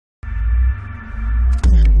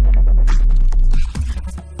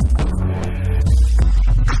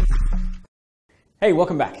Hey,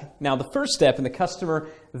 welcome back. Now, the first step in the customer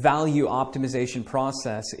value optimization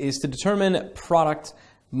process is to determine product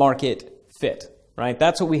market fit, right?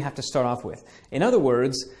 That's what we have to start off with. In other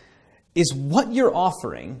words, is what you're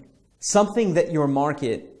offering something that your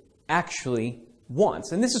market actually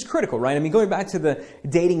wants? And this is critical, right? I mean, going back to the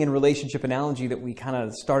dating and relationship analogy that we kind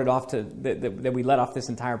of started off to, that we led off this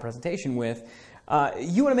entire presentation with,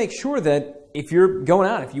 you want to make sure that if you're going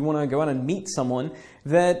out, if you want to go out and meet someone,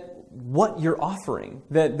 that what you're offering,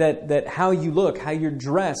 that how you look, how you're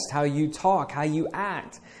dressed, how you talk, how you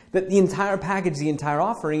act, that the entire package, the entire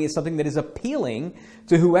offering is something that is appealing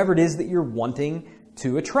to whoever it is that you're wanting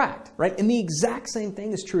to attract, right? And the exact same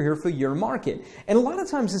thing is true here for your market. And a lot of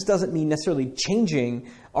times this doesn't mean necessarily changing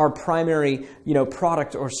our primary,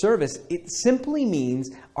 product or service. It simply means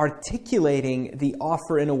articulating the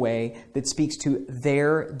offer in a way that speaks to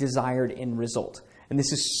their desired end result. And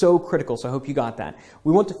this is so critical, so I hope you got that.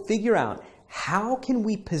 We want to figure out how can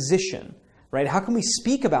we position, right? How can we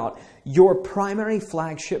speak about your primary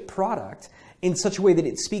flagship product in such a way that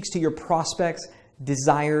it speaks to your prospects'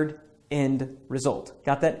 desired end result?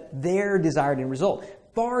 Got that? Their desired end result.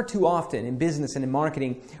 Far too often in business and in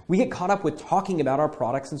marketing, we get caught up with talking about our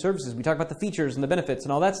products and services. We talk about the features and the benefits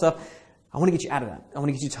and all that stuff. I want to get you out of that. I want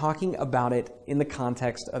to get you talking about it in the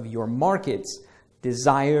context of your market's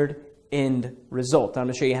desired end result. I'm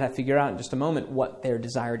going to show you how to figure out in just a moment what their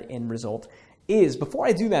desired end result is. Before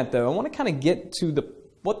I do that, though, I want to kind of get to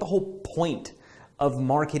what the whole point of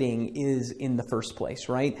marketing is in the first place,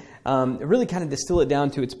 right? Really kind of distill it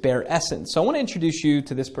down to its bare essence. So I want to introduce you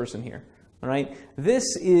to this person here, all right? This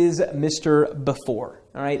is Mr. Before,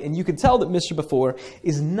 all right? And you can tell that Mr. Before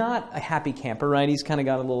is not a happy camper, right? He's kind of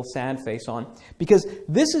got a little sad face on because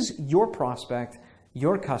this is your prospect,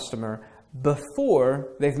 your customer,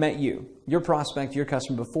 before they've met you, your prospect, your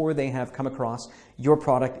customer, before they have come across your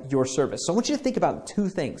product, your service. So I want you to think about two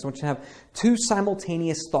things. I want you to have two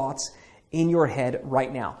simultaneous thoughts in your head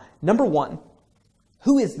right now. Number one,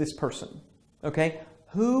 who is this person? Okay?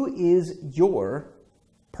 Who is your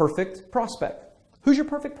perfect prospect? Who's your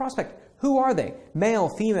perfect prospect? Who are they? Male,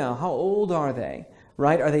 female, how old are they?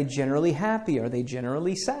 Right? Are they generally happy? Are they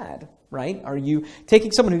generally sad? Right? Are you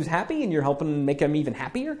taking someone who's happy and you're helping make them even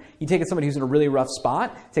happier? You taking somebody who's in a really rough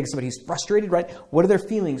spot, taking somebody who's frustrated, right? What are their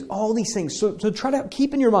feelings? All these things. So try to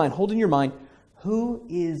keep in your mind, hold in your mind, who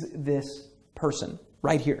is this person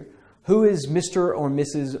right here? Who is Mr. or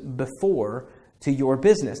Mrs. Before to your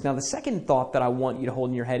business? Now, the second thought that I want you to hold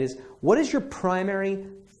in your head is, what is your primary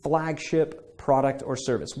flagship product or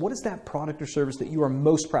service? What is that product or service that you are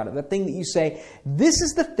most proud of? That thing that you say, this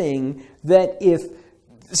is the thing that if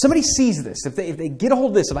somebody sees this, if they get a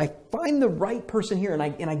hold of this, if I find the right person here and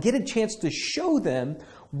I get a chance to show them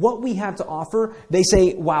what we have to offer, they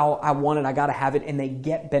say, wow, I want it, I got to have it, and they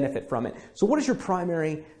get benefit from it. So what is your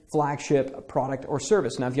primary flagship product or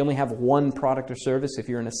service? Now, if you only have one product or service, if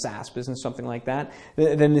you're in a SaaS business, something like that,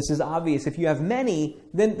 then this is obvious. If you have many,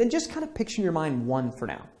 then just kind of picture in your mind one for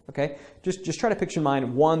now, okay? Just try to picture in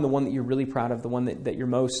mind one, the one that you're really proud of, the one that you're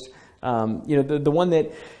most, the one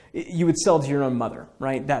that you would sell to your own mother,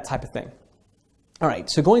 right? That type of thing. All right,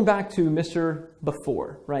 so going back to Mr.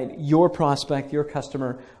 Before, right? Your prospect, your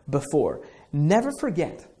customer before. Never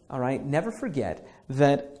forget, all right? Never forget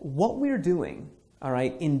that what we're doing, all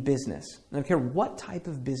right, in business, I don't care what type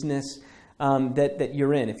of business that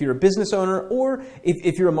you're in. If you're a business owner or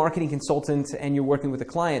if you're a marketing consultant and you're working with a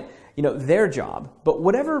client, their job. But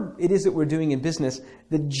whatever it is that we're doing in business,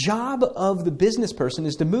 the job of the business person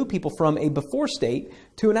is to move people from a before state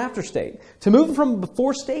to an after state. To move them from a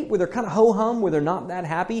before state where they're kind of ho-hum, where they're not that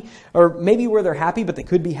happy, or maybe where they're happy but they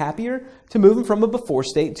could be happier, to move them from a before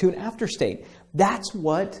state to an after state. That's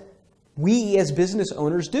what we as business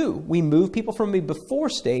owners do. We move people from a before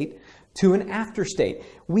state to an after state.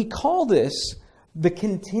 We call this the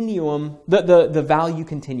continuum, the value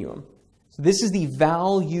continuum. So this is the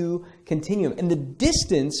value continuum. And the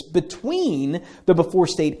distance between the before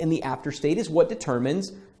state and the after state is what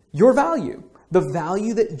determines your value. The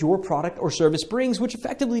value that your product or service brings, which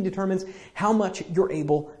effectively determines how much you're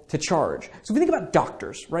able to charge. So if we think about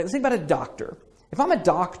doctors, right? Let's think about a doctor. If I'm a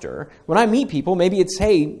doctor, when I meet people, maybe it's,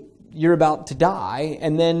 hey, you're about to die,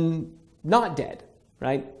 and then not dead,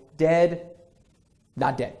 right? Dead,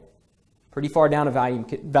 not dead. Pretty far down a value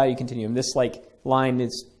continuum. This line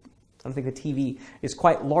is, I don't think the TV is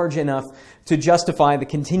quite large enough to justify the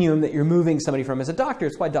continuum that you're moving somebody from as a doctor.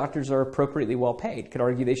 It's why doctors are appropriately well paid. Could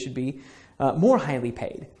argue they should be more highly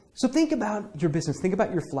paid. So think about your business. Think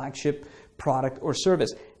about your flagship product or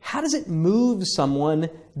service. How does it move someone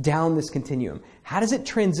down this continuum? How does it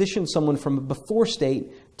transition someone from a before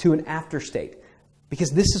state to an after state? Because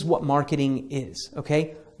this is what marketing is,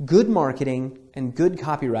 okay? Good marketing and good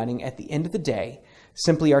copywriting at the end of the day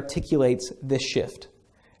simply articulates this shift.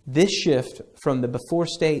 This shift from the before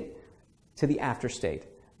state to the after state.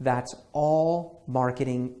 That's all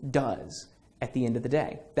marketing does at the end of the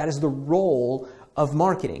day. That is the role of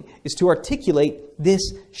marketing, is to articulate this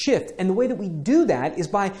shift. And the way that we do that is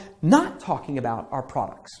by not talking about our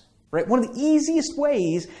products. Right? One of the easiest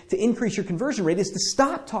ways to increase your conversion rate is to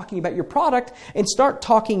stop talking about your product and start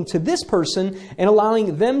talking to this person and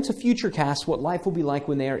allowing them to futurecast what life will be like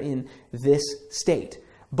when they are in this state.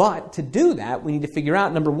 But to do that, we need to figure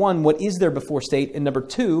out, number one, what is their before state, and number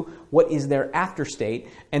two, what is their after state.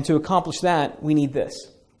 And to accomplish that, we need this.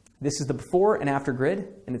 This is the before and after grid,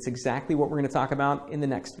 and it's exactly what we're going to talk about in the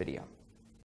next video.